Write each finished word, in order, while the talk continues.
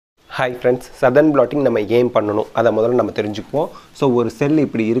Hi friends, sudden blotting நம்ம ஏன் பண்ணனும் அத முதல்ல நம்ம தெரிஞ்சுக்குவோம். சோ ஒரு செல்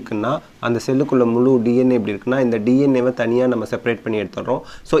இப்படி இருக்குன்னா அந்த செல்லுக்குள்ள முழு DNA இப்படி இருக்குன்னா இந்த DNA-வை தனியா நம்ம செப்பரேட் பண்ணி எடுத்துறோம்.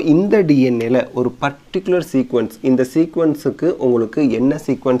 சோ இந்த DNA-ல ஒரு பர்టిక్యులர் சீக்வென்ஸ் இந்த சீக்வென்ஸ்க்கு உங்களுக்கு என்ன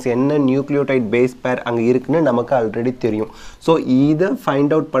சீக்வென்ஸ் என்ன நியூக்ளியோடைட் பேஸ் பேர் அங்க இருக்குன்னு நமக்கு ஆல்ரெடி தெரியும். சோ இத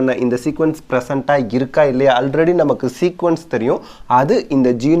ஃபைண்ட் அவுட் பண்ண இந்த சீக்வென்ஸ் பிரசன்ட்டா இருக்கா இல்லையா ஆல்ரெடி நமக்கு சீக்வென்ஸ் தெரியும். அது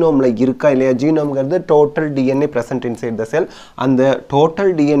இந்த ஜீனோம்ல இருக்கா இல்லையா ஜீனோம்ங்கிறது total DNA present inside the cell அந்த total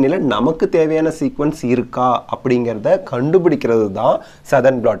DNA-ல நமக்கு தேவையான சீக்வென்ஸ் இருக்கா அப்படிங்கறத கண்டுபிடிக்கிறது தான்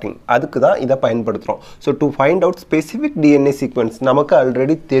sudden blotting. அதுக்கு தான் இத பயன்படுத்துறோம். So to find out specific DNA sequence நமக்கு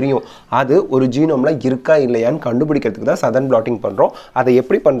ஆல்ரெடி தெரியும். அது ஒரு ஜீனோம்ல இருக்கா இல்லையான்னு கண்டுபிடிக்கிறதுக்கு தான் sudden blotting பண்றோம். அதை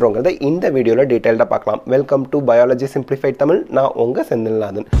எப்படி பண்றோம்ங்கறத இந்த வீடியோல டீடைலா பார்க்கலாம். Welcome to Biology Simplified Tamil. நான் உங்க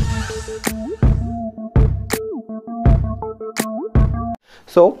செந்தில்நாதன்.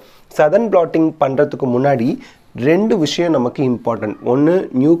 So sudden blotting பண்றதுக்கு முன்னாடி ரெண்டு விஷயம் நமக்கு இம்பார்ட்டன்ட். ஒன்னு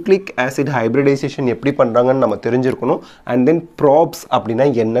நியூக்ளிக் ஆசிட் ஹைபிரிடைசேஷன் எப்படி பண்றாங்கன்னு நம்ம தெரிஞ்சிருக்கணும். அண்ட் தென் ப்ராப்ஸ் அப்படினா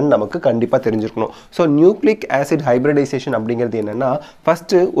என்னன்னு நமக்கு கண்டிப்பா தெரிஞ்சிருக்கணும். சோ நியூக்ளிக் ஆசிட் ஹைபிரிடைசேஷன் அப்படிங்கிறது என்னன்னா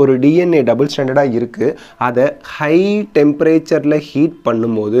ஃபர்ஸ்ட் ஒரு DNA டபுள் ஸ்டாண்டர்டா இருக்கு. அத ஹை டெம்பரேச்சர்ல ஹீட்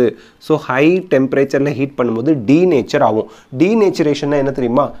பண்ணும்போது ஹை டெம்பரேச்சர்ல ஹீட் பண்ணும்போது டீநேச்சர் ஆகும். டீநேச்சரேஷன்னா என்ன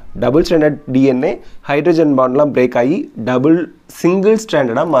தெரியுமா? Double standard DNA hydrogen பாண்ட்லாம் break ஆகி டபுள் சிங்கிள்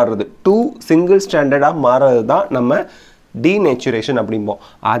ஸ்டாண்டர்டா மாறுது. 2 சிங்கிள் ஸ்டாண்டர்டா மாறுறது தான் நம்ம டீநேச்சுரேஷன் அப்படிம்போம்.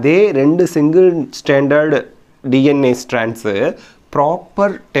 அதே ரெண்டு single standard DNA strands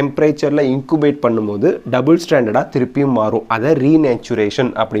proper டெம்பரேச்சரில் இன்குபேட் பண்ணும்போது டபுள் ஸ்டாண்டர்டாக திருப்பியும் மாறும். அதை ரீநேச்சுரேஷன்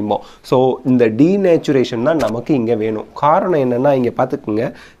அப்படிம்போம். ஸோ இந்த டீநேச்சுரேஷன் தான் நமக்கு இங்கே வேணும். காரணம் என்னென்னா இங்கே பார்த்துக்குங்க,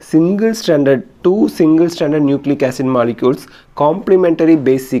 single standard 2 single standard nucleic acid molecules complementary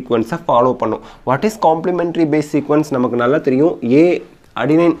base சீக்வன்ஸை follow பண்ணும். What is complementary base sequence நமக்கு நல்லா தெரியும்.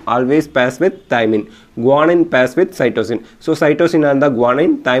 Adenine always pass with thymine, guanine pass with cytosine. So cytosine and the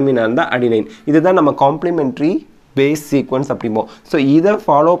guanine, thymine and the adenine. இதுதான் நம்ம complementary base sequence அப்படிம்போம். So இதை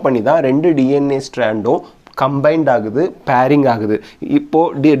follow பண்ணி தான் ரெண்டு DNA ஸ்ட்ராண்டும் கம்பைன்ட் ஆகுது, பேரிங் ஆகுது. இப்போ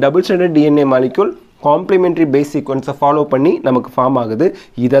double standard DNA molecule complementary base சீக்வன்ஸை follow பண்ணி நமக்கு ஃபார்ம் ஆகுது.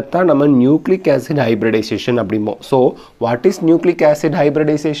 இதைத்தான் நம்ம nucleic acid hybridisation அப்படிம்போம். So what is nucleic acid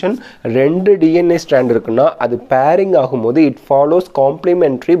hybridisation? ரெண்டு DNA ஸ்ட்ராண்ட் இருக்குன்னா அது பேரிங் ஆகும்போது it follows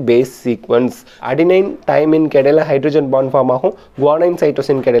complementary base sequence. Adenine thymine இடையில ஹைட்ரஜன் பாண்ட் ஃபார்ம் ஆகும், குவானைன்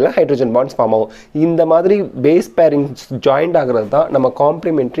சைட்டோசின் இடையில ஹைட்ரஜன் பாண்ட்ஸ் ஃபார்ம் ஆகும். இந்த மாதிரி பேஸ் பேரிங் ஜாயிண்ட் ஆகிறது தான் நம்ம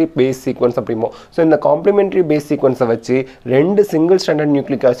காம்ப்ளிமெண்டரி பேஸ் சீக்வன்ஸ் அப்படிம்போம். ஸோ இந்த காம்ப்ளிமெண்டரி பேஸ் சீக்வன்ஸை வச்சு ரெண்டு single standard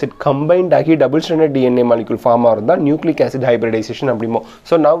nucleic acid combined ஆகி double standard DNA molecule form ஆகுறதா nucleic acid hybridization அப்படிம்போம்.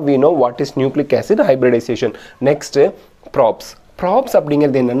 So now we know what is nucleic acid hybridization. Next, props. Props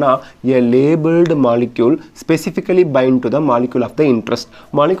அப்படிங்கிறது என்னன்னா a labeled molecule specifically bind to the molecule of the interest.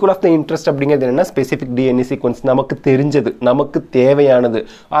 Molecule of the interest அப்படிங்கிறது என்னன்னா specific DNA sequence நமக்கு தெரிஞ்சது, நமக்கு தேவையானது.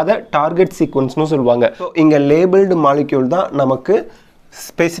 அதை target sequence-னு சொல்லுவாங்க. So இங்க labeled molecule தான் நமக்கு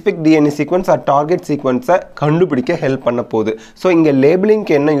specific DNA sequence or target sequence கண்டுபிடிக்க ஹெல்ப் பண்ண போகுது. ஸோ இங்கே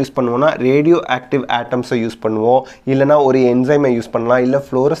லேபிளிங்க்கு என்ன யூஸ் பண்ணுவோம்னா ரேடியோ ஆக்டிவ் ஆட்டம்ஸை யூஸ் பண்ணுவோம், இல்லைனா ஒரு என்சைமை யூஸ் பண்ணலாம், இல்லை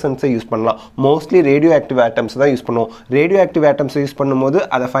ஃப்ளோரசன்ஸை யூஸ் பண்ணலாம். மோஸ்ட்லி ரேடியோ ஆக்டிவ் ஆட்டம்ஸ் தான் யூஸ் பண்ணுவோம். ரேடியோ ஆக்டிவ் ஆட்டம்ஸை யூஸ் பண்ணும்போது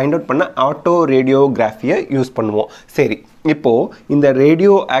அதை ஃபைண்ட் அவுட் பண்ண ஆட்டோ ரேடியோகிராஃபியை யூஸ் பண்ணுவோம். சரி, இப்போது இந்த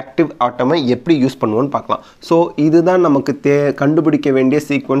ரேடியோ ஆக்டிவ் ஆட்டமை எப்படி யூஸ் பண்ணுவோன்னு பார்க்கலாம். ஸோ இதுதான் நமக்கு கண்டுபிடிக்க வேண்டிய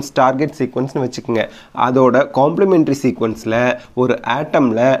சீக்வன்ஸ், டார்கெட் சீக்வன்ஸ்னு வச்சுக்கோங்க. அதோட காம்ப்ளிமெண்ட்ரி சீக்வன்ஸில் ஒரு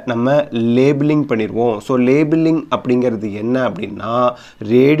ஆட்டமில் நம்ம லேபிளிங் பண்ணிடுவோம். ஸோ லேபிளிங் அப்படிங்கிறது என்ன அப்படின்னா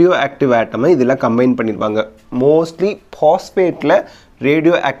ரேடியோ ஆக்டிவ் ஆட்டமை இதில் கம்பைன் பண்ணிடுவாங்க. மோஸ்ட்லி பாஸ்பேட்டில்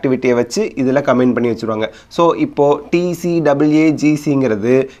ரேடியோ ஆக்டிவிட்டியை வச்சு இதில் கமெண்ட் பண்ணி வச்சுருவாங்க. ஸோ இப்போது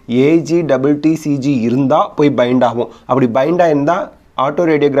TCAAGCங்கிறது AGTTCG இருந்தால் போய் பைண்ட் ஆகும். அப்படி பைண்டாக இருந்தால் ஆட்டோ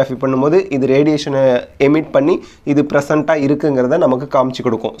ரேடியோகிராஃபி பண்ணும்போது இது ரேடியேஷனை எமிட் பண்ணி இது ப்ரெசண்ட்டாக இருக்குங்கிறத நமக்கு காமிச்சு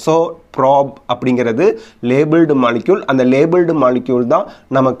கொடுக்கும். ஸோ ப்ராப் அப்படிங்கிறது லேபிள்டு மாலிக்யூல். அந்த லேபிள்டு மாலிக்யூல் தான்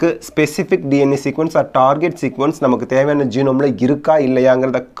நமக்கு specific DNA sequence R target sequence நமக்கு தேவையான ஜீனோமில் இருக்கா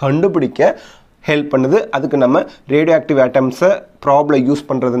இல்லையாங்கிறத கண்டுபிடிக்க ஹெல்ப் பண்ணுது. அதுக்கு நம்ம ரேடியோ ஆக்டிவ் ஆட்டம்ஸை ப்ராப்ளம் யூஸ்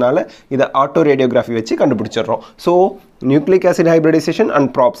பண்ணுறதுனால இதை ஆட்டோ ரேடியோகிராஃபி வச்சு கண்டுபிடிச்சிடுறோம். So nucleic acid hybridisation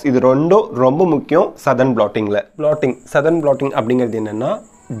and props இது ரெண்டும் ரொம்ப முக்கியம் சதன் பிளாட்டிங்கில். சதன் பிளாட்டிங் அப்படிங்கிறது என்னென்னா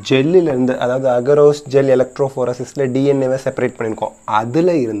ஜெல்லிலேருந்து, அதாவது அகரோஸ் ஜெல் எலக்ட்ரோஃபோரசிஸில் டிஎன்ஏவை செப்பரேட் பண்ணியிருக்கோம்.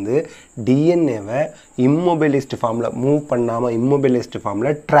 அதில் இருந்து டிஎன்ஏவை இம்மொபிலிஸ்ட் ஃபார்மில் மூவ் பண்ணாமல் இம்மொபிலிஸ்ட்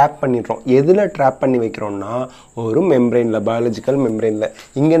ஃபார்மில் ட்ராப் பண்ணிடுறோம். எதில் ட்ராப் பண்ணி வைக்கிறோம்னா ஒரு மெம்ப்ரெயினில், பயாலஜிக்கல் மெம்ப்ரெயினில்.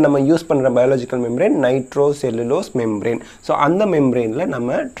 இங்கே நம்ம யூஸ் பண்ணுற biological membrane nitro cellulose membrane. So அந்த மெம்ப்ரெயினில்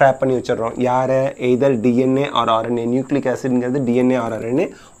நம்ம ட்ராப் பண்ணி வச்சிடறோம். யாரை? Either DNA R RNA. Nucleic ஆசிட்ங்கிறது DNA R RNA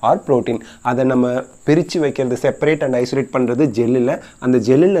R protein. அதை நம்ம பிரித்து வைக்கிறது, செப்பரேட் அண்ட் ஐசோலேட் பண்ணுறது ஜெல்லில். அந்த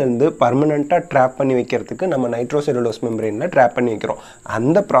ஜெல் செல்லிலேருந்து பர்மனெண்ட்டாக ட்ராப் பண்ணி வைக்கிறதுக்கு நம்ம நைட்ரோசெல்லுலோஸ் மெம்பரேனில் ட்ராப் பண்ணி வைக்கிறோம்.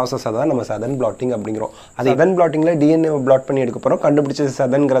 அந்த ப்ராசஸை தான் நம்ம சதன் பிளாட்டிங் அப்படிங்கிறோம். அது சதன் பிளாட்டிங்கில் டிஎன்ஏவை பிளாட் பண்ணி எடுக்க போகிறோம். கண்டுபிடிச்சது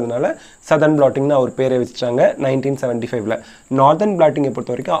சதன்கிறதுனால சதன் பிளாட்டிங்னு அவர் பேரை வச்சுட்டாங்க 1975. நார்தன் பிளாட்டிங்கை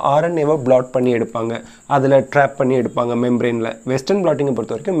பொறுத்த வரைக்கும் ஆர்என்ஏவை பிளாட் பண்ணி எடுப்பாங்க, அதில் ட்ராப் பண்ணி எடுப்பாங்க மெம்பரேனில். வெஸ்டர்ன் பிளாட்டிங்கை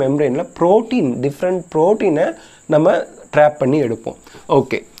பொறுத்த வரைக்கும் மெம்பரேனில் ப்ரோட்டீன், டிஃப்ரெண்ட் ப்ரோட்டீனை நம்ம ட்ராப் பண்ணி எடுப்போம்.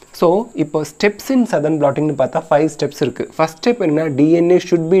 ஓகே, ஸோ இப்போ ஸ்டெப்ஸ் இன் சதன் பிளாட்டிங்னு பார்த்தா 5 ஸ்டெப்ஸ் இருக்குது. ஃபஸ்ட் ஸ்டெப் என்னன்னா DNA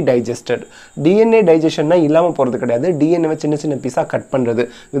should be digested. DNA டைஜஷன்னா இல்லாமல் போகிறது கிடையாது, டிஎன்ஏவை சின்ன சின்ன பீஸாக கட் பண்ணுறது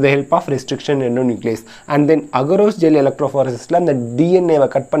with help of restriction endonuclease. And then agarose gel எலக்ட்ரோஃபாரசிஸில் அந்த டிஎன்ஏவை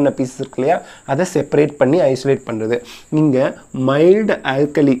கட் பண்ண பீஸ் இருக்கு இல்லையா, அதை செப்பரேட் பண்ணி ஐசோலேட் பண்ணுறது. இங்கே மைல்டு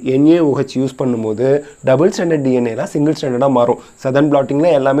ஆல்கலி NaOH யூஸ் பண்ணும்போது டபுள் ஸ்டாண்டர்ட் டிஎன்ஏலாம் சிங்கிள் ஸ்டாண்டர்டாக மாறும். சதன்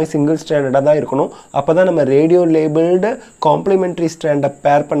பிளாட்டிங்கில் எல்லாமே சிங்கிள் ஸ்டாண்டர்டாக தான் இருக்கணும். அப்போ தான் நம்ம ரேடியோ லேபிள்டு காம்ப்ளிமெண்ட்ரி ஸ்டாண்டை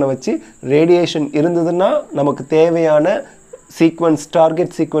பேர் பண்ண வச்சு ரேடியேஷன் இருந்ததுன்னா நமக்கு தேவையான சீக்வன்ஸ்,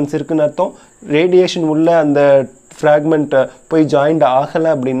 டார்கெட் சீக்வன்ஸ் இருக்குன்னு அர்த்தம். ரேடியேஷன் உள்ள அந்த ஃப்ராக்மெண்ட் போய் ஜாயிண்ட் ஆகலை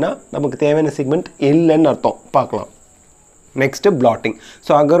அப்படின்னா நமக்கு தேவையான சீக்வெண்ட் இல்லைன்னு அர்த்தம். பார்க்கலாம். Next blotting.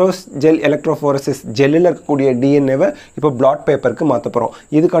 So agarose gel electrophoresis ஜெல்லில் இருக்கக்கூடிய டிஎன்ஏவை இப்போ பிளாட் பேப்பருக்கு மாற்ற போகிறோம்.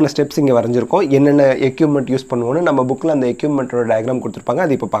 இதுக்கான ஸ்டெப்ஸ் இங்கே வரைஞ்சிருக்கோம். என்னென்ன எக்யூப்மெண்ட் யூஸ் பண்ணுவோன்னு நம்ம புக்கில் அந்த எக்யூப்மெண்ட்டோட டயக்ராம் கொடுத்துருப்பாங்க,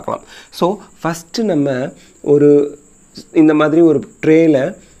 அது இப்போ பார்க்கலாம். ஸோ ஃபஸ்ட்டு நம்ம இந்த மாதிரி ஒரு ட்ரேயில்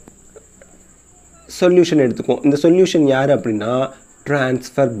சொல்யூஷன் எடுத்துக்குவோம். இந்த சொல்யூஷன் யார் அப்படின்னா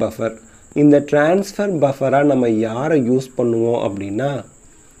ட்ரான்ஸ்ஃபர் பஃபர். இந்த ட்ரான்ஸ்ஃபர் பஃபராக நம்ம யாரை யூஸ் பண்ணுவோம் அப்படின்னா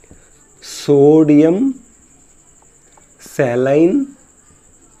சோடியம் செலைன்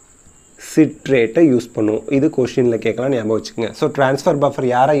சிட்ரேட்டை யூஸ் பண்ணுவோம். இது கொஷினில் கேட்கலாம், ஞாபகம் வச்சுக்கோங்க. ஸோ ட்ரான்ஸ்ஃபர் பஃபர்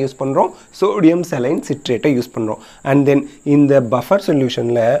யாரை யூஸ் பண்ணுறோம்? சோடியம் செலைன் சிட்ரேட்டை யூஸ் பண்ணுறோம். அண்ட் தென் இந்த பஃபர்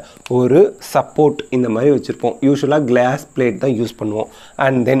சொல்யூஷனில் ஒரு சப்போர்ட் இந்த மாதிரி வச்சுருப்போம். யூஸ்வலாக கிளாஸ் பிளேட் தான் யூஸ் பண்ணுவோம்.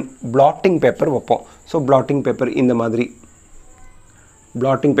 அண்ட் தென் பிளாட்டிங் பேப்பர் வைப்போம். ஸோ பிளாட்டிங் பேப்பர் இந்த மாதிரி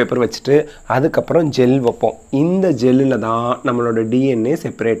பிளாட்டிங் பேப்பர் வச்சுட்டு அதுக்கப்புறம் ஜெல் வைப்போம். இந்த ஜெல்லில் தான் நம்மளோட டிஎன்ஏ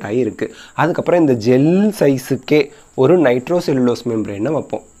செப்பரேட் ஆகி இருக்குது. அதுக்கப்புறம் இந்த ஜெல் சைஸுக்கே ஒரு நைட்ரோசெல்லுலோஸ் மெம்பரேனை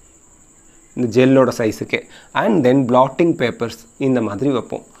வைப்போம், இந்த ஜெல்லோட சைஸுக்கே. அண்ட் தென் பிளாட்டிங் பேப்பர்ஸ் இந்த மாதிரி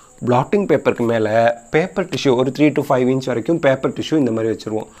வைப்போம். பிளாட்டிங் பேப்பருக்கு மேலே பேப்பர் டிஷ்யூ ஒரு 3 to 5 inch வரைக்கும் பேப்பர் டிஷ்யூ இந்த மாதிரி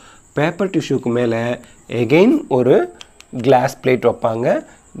வச்சுருவோம். பேப்பர் டிஷ்யூக்கு மேலே எகெயின் ஒரு கிளாஸ் பிளேட் வைப்பாங்க.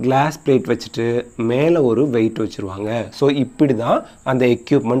 கிளாஸ் பிளேட் வச்சுட்டு மேலே ஒரு வெயிட் வச்சுருவாங்க. ஸோ இப்படி தான் அந்த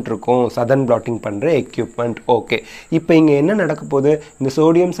எக்யூப்மெண்ட் இருக்கும், சதன் பிளாட்டிங் பண்ணுற எக்யூப்மெண்ட். ஓகே, இப்போ இங்கே என்ன நடக்க போகுது? இந்த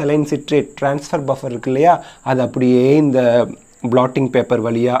sodium saline citrate transfer buffer இருக்கு இல்லையா, அது அப்படியே இந்த பிளாட்டிங் பேப்பர்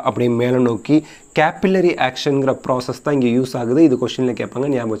வழியாக அப்படியே மேலே நோக்கி கேப்பிலரி ஆக்ஷனுங்கிற ப்ராசஸ் தான் இங்கே யூஸ் ஆகுது. இது கொஷினில் கேட்பாங்க,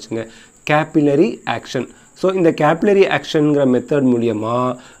 ஞாபகம் வச்சுங்க. Capillary action. ஸோ இந்த கேப்பிலரி ஆக்ஷனுங்கிற மெத்தட்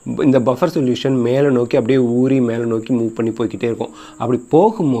மூலியமாக இந்த பஃபர் சொல்யூஷன் மேலே நோக்கி அப்படியே ஊறி மேலே நோக்கி மூவ் பண்ணி போய்கிட்டே இருக்கும். அப்படி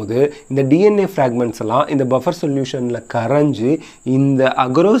போகும்போது இந்த டிஎன்ஏ ஃப்ராக்மெண்ட்ஸ் எல்லாம் இந்த பஃபர் சொல்யூஷனில் கரைஞ்சி இந்த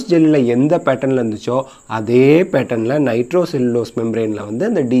அகரோஸ் ஜெல்லில் எந்த பேட்டர்னில் இருந்துச்சோ அதே பேட்டர்னில் நைட்ரோசெல்லுலோஸ் மெம்பரேனில் வந்து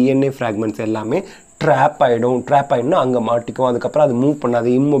இந்த டிஎன்ஏ ஃப்ராக்மெண்ட்ஸ் எல்லாமே ட்ராப் ஆகிடும். ட்ராப் ஆகிடும்னா அங்கே மாட்டிக்கும். அதுக்கப்புறம் அது மூவ் பண்ணாது,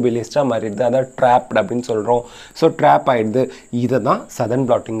 இம்மொபிலைஸ்டாக மாறிடுது. அதான் ட்ராப்ட் அப்படின்னு சொல்கிறோம். ஸோ ட்ராப் ஆகிடுது. இதை தான் சதன்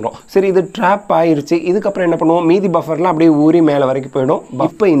பிளாட்டிங்கிறோம். சரி, இது ட்ராப் ஆகிருச்சு. இதுக்கப்புறம் என்ன பண்ணுவோம்? மீதி பஃபர்லாம் அப்படியே ஊறி மேலே வரைக்கும் போயிடும்.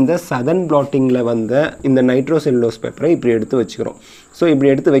 இப்போ இந்த சதன் பிளாட்டிங்கில் வந்த இந்த நைட்ரோசெல்லுலோஸ் பேப்பரை இப்படி எடுத்து வச்சுக்கிறோம். ஸோ இப்படி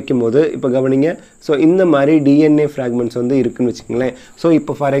எடுத்து வைக்கும்போது இப்போ கவனிங்க. ஸோ இந்த மாதிரி டிஎன்ஏ ஃப்ராக்மெண்ட்ஸ் வந்து இருக்குதுன்னு வச்சுக்கோங்களேன். ஸோ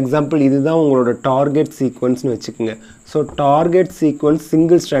இப்போ ஃபார் எக்ஸாம்பிள் இதுதான் உங்களோட டார்கெட் சீக்வன்ஸ்னு வச்சுக்கோங்க. ஸோ டார்கெட் சீக்வன்ஸ்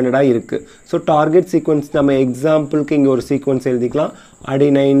சிங்கிள் ஸ்டாண்டர்டாக இருக்குது. ஸோ டார்கெட் சீக்வன்ஸ் நம்ம எக்ஸாம்பிளுக்கு இங்கே ஒரு சீக்வன்ஸ் எழுதிக்கலாம்.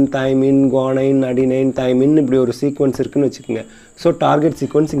 Adenine thymine guanine adenine thymine இப்படி ஒரு சீக்வன்ஸ் இருக்குதுன்னு வச்சுக்கோங்க. ஸோ டார்கெட்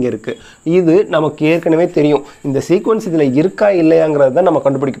சீக்வன்ஸ் இங்கே இருக்குது. இது நமக்கு ஏற்கனவே தெரியும். இந்த சீக்வன்ஸ் இதில் இருக்கா இல்லையாங்கிறது தான் நம்ம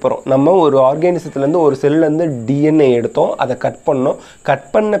கண்டுபிடிக்க போகிறோம். நம்ம ஒரு ஆர்கானிசத்துலேருந்து ஒரு செல்லேருந்து டிஎன்ஏ எடுத்தோம், அதை கட் பண்ணோம். கட்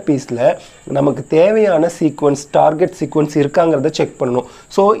பண்ண பீஸில் நமக்கு தேவையான சீக்வன்ஸ், டார்கெட் சீக்வன்ஸ் இருக்காங்கிறத செக் பண்ணணும்.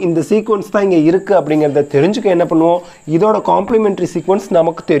 ஸோ இந்த சீக்வன்ஸ் தான் இங்கே இருக்குது அப்படிங்கிறத தெரிஞ்சுக்க என்ன பண்ணுவோம்? இதோட காம்ப்ளிமெண்ட்ரி சீக்வன்ஸ்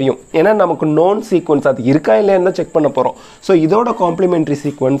நமக்கு தெரியும். ஏன்னா நமக்கு நோன் சீக்வன்ஸ் அது இருக்கா இல்லையான்னு தான் செக் பண்ண போகிறோம். ஸோ இதோட காம்ப்ளிமெண்ட்ரி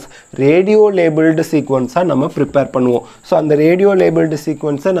சீக்வன்ஸ் ரேடியோ லேபிள்டு சீக்வன்ஸாக நம்ம ப்ரிப்பேர் பண்ணுவோம். ஸோ அந்த ரேடியோ லேபிள்டு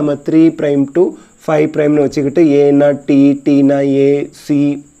சீக்வன்ஸை நம்ம 3' to 5' வச்சுக்கிட்டு ஏனா டி, டீனா ஏ, சி,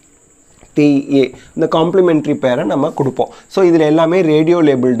 டிஏ இந்த காம்ப்ளிமெண்ட்ரி பேரை நம்ம கொடுப்போம். ஸோ இதில் எல்லாமே ரேடியோ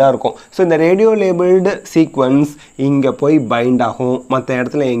லேபிள்டாக இருக்கும். ஸோ இந்த ரேடியோ லேபிள்டு சீக்வன்ஸ் இங்கே போய் பைண்ட் ஆகும், மற்ற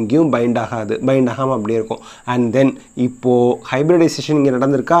இடத்துல எங்கேயும் பைண்ட் ஆகாது, பைண்ட் ஆகாமல் அப்படியே இருக்கும். அண்ட் தென் இப்போது ஹைப்ரிடைசேஷன் இங்கே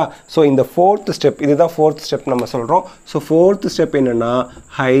நடந்திருக்கா. ஸோ இந்த 4th ஸ்டெப், இதுதான் 4th ஸ்டெப் நம்ம சொல்கிறோம். ஸோ 4th ஸ்டெப் என்னென்னா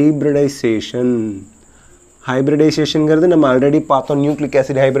ஹைப்ரிடைசேஷன். ஹைப்ரிடைசேஷன்ங்கிறது நம்ம ஆல்ரெடி பார்த்தோம். நியூக்ளிக்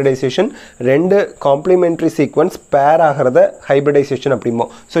ஆசிட் ஹைப்ரிடைசேஷன் ரெண்டு காம்ப்ளிமெண்ட்ரி சீக்வன்ஸ் பேர் ஆகிறத hybridisation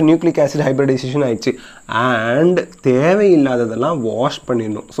அப்படிம்போம். So nucleic acid hybridisation ஆயிடுச்சு. அண்ட் தேவையில்லாததெல்லாம் வாஷ்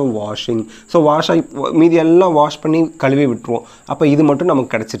பண்ணிடணும். ஸோ வாஷிங், ஸோ மீதி எல்லாம் வாஷ் பண்ணி கழுவி விட்டுருவோம். அப்போ இது மட்டும்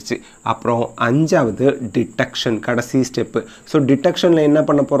நமக்கு கிடச்சிருச்சு. அப்புறம் அஞ்சாவது டிடெக்ஷன், கடைசி ஸ்டெப்பு. ஸோ டிடெக்ஷனில் என்ன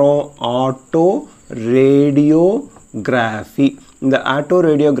பண்ண போகிறோம்? Auto radiography. இந்த ஆட்டோ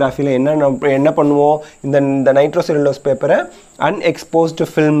ரேடியோகிராஃபியில் என்ன பண்ணுவோம்? இந்த நைட்ரோசெல்லுலோஸ் பேப்பரை அன்எக்ஸ்போஸ்டு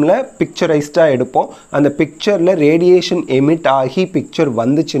ஃபில்மில் பிக்சரைஸ்டாக எடுப்போம். அந்த பிக்சரில் ரேடியேஷன் எமிட் ஆகி பிக்சர்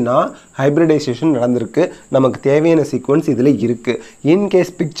வந்துச்சுன்னா ஹைப்ரிடைசேஷன் நடந்திருக்கு. நமக்கு தேவையான சீக்வன்ஸ் இதில் இருக்குது.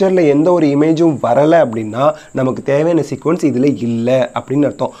 இன்கேஸ் பிக்சரில் எந்த ஒரு இமேஜும் வரலை அப்படின்னா நமக்கு தேவையான சீக்வன்ஸ் இதில் இல்லை அப்படின்னு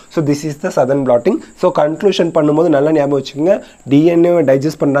அர்த்தம். So this is the Sathan blotting. So conclusion பண்ணும்போது நல்லா ஞாபகம் வச்சுக்கோங்க. டிஎன்ஏ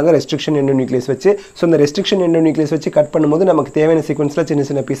டைஜஸ்ட் பண்ணுறாங்க ரெஸ்ட்ரிக்ஷன் எண்டோநியூக்ளியஸ் வச்சு. ஸோ இந்த ரெஸ்ட்ரிக்ஷன் எண்டோநியூக்ளியஸ் வச்சு கட் பண்ணும்போது நமக்கு தேவையான சீக்வன்ஸில் சின்ன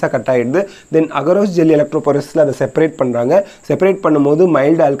சின்ன பீஸாக கட் ஆகிடுது. தென் அகரோஸ் ஜெல்லி எலக்ட்ரோபோரஸில் அதை செப்பரேட் பண்ணுறாங்க. செப்பரேட் பண்ணும்போது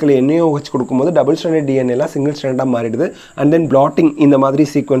மைல்டு ஆல்கலி NaOH கொடுக்கும்போது டபுள் ஸ்டாண்டர்ட் டிஎன்ஏலாம் சிங்கிள் ஸ்டாண்டர்டாக மாறிடுது. அண்ட் தென் பிளாட்டிங், இந்த மாதிரி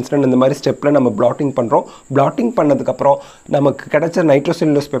சீக்வன்ஸில் இந்த மாதிரி ஸ்டெப்பில் நம்ம பிளாட்டிங் பண்ணுறோம். பிளாட்டிங் பண்ணதுக்கப்புறம் நமக்கு கிடைச்ச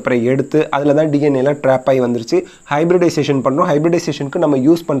நைட்ரோசெல்லுலோஸ் பேப்பரை எடுத்து அதில் தான் டிஎன்ஏலாம் ட்ராப் ஆகி வந்துருச்சு. ஹைப்ரிடைசேஷன் பண்ணுறோம். ஹைப்ரிடைசேஷனுக்கு நம்ம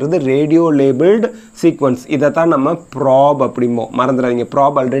யூஸ் பண்ணுறது ரேடியோ லேபிள்டு சீக்வன்ஸ். இதை தான் நம்ம ப்ராப் அப்படிம்போம். மறந்துடாதீங்க,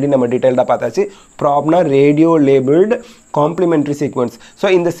 ப்ராப் ஆல்ரெடி நம்ம டீட்டெயில்டாக பார்த்தாச்சு. ப்ராப்னா radio labelled complimentary sequence. So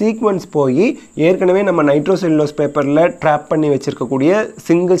இந்த சீக்வன்ஸ் போய் ஏற்கனவே நம்ம நைட்ரோசெல்லுலோஸ் பேப்பரில் ட்ராப் பண்ணி வச்சுருக்கக்கூடிய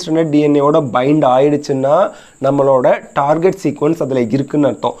சிங்கிள் ஸ்டாண்டர்ட் டிஎன்ஏவோட பைண்ட் ஆயிடுச்சுன்னா நம்மளோட டார்கெட் சீக்வன்ஸ் அதில் இருக்குன்னு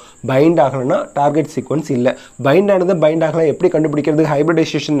அர்த்தம். பைண்ட் ஆகலைன்னா டார்கெட் சீக்வன்ஸ் இல்லை. பைண்ட் ஆனது பைண்ட் ஆகலை எப்படி கண்டுபிடிக்கிறது?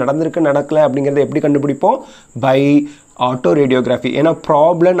 ஹைப்ரிடைசேஷன் நடந்திருக்கு நடக்கலை அப்படிங்கிறத எப்படி கண்டுபிடிப்போம்? By auto radiography. ஏன்னா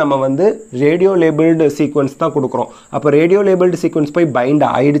ப்ராப்ளம் நம்ம வந்து ரேடியோ லேபிள்டு சீக்வன்ஸ் தான் கொடுக்குறோம். அப்போ ரேடியோ லேபிள்டு சீக்வன்ஸ் போய் பைண்ட்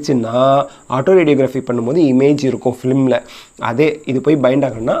ஆயிடுச்சுன்னா ஆட்டோ ரேடியோகிராஃபி பண்ணும்போது இமேஜ் இருக்கும் ஃபிலிமில். அதே இது போய் பைண்ட்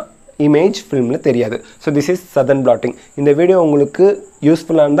ஆகணும்னா இமேஜ் ஃபிலிமில் தெரியாது. So this is Sathan blotting. இந்த வீடியோ உங்களுக்கு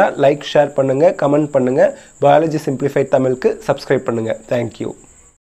யூஸ்ஃபுல்லாக இருந்தால் லைக், ஷேர் பண்ணுங்கள், கமெண்ட் பண்ணுங்கள். பயாலஜி சிம்பிளிஃபைட் தமிழுக்கு சப்ஸ்கிரைப் பண்ணுங்கள். தேங்க்யூ.